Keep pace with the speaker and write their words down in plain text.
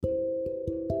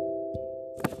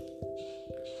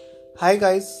Hi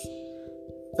guys,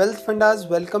 Wealth Fundas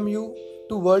welcome you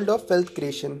to World of Wealth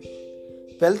Creation.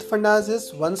 Wealth Fundas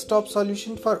is one-stop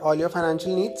solution for all your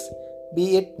financial needs,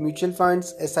 be it mutual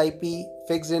funds, SIP,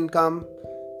 fixed income,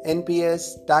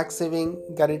 NPS, tax saving,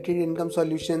 guaranteed income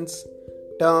solutions,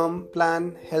 term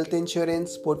plan, health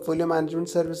insurance, portfolio management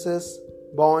services,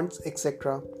 bonds,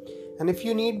 etc. And if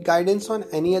you need guidance on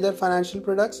any other financial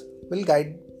products, we'll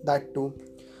guide that too.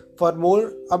 For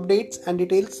more updates and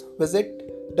details, visit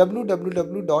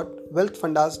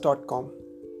www.wealthfundas.com.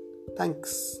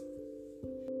 Thanks.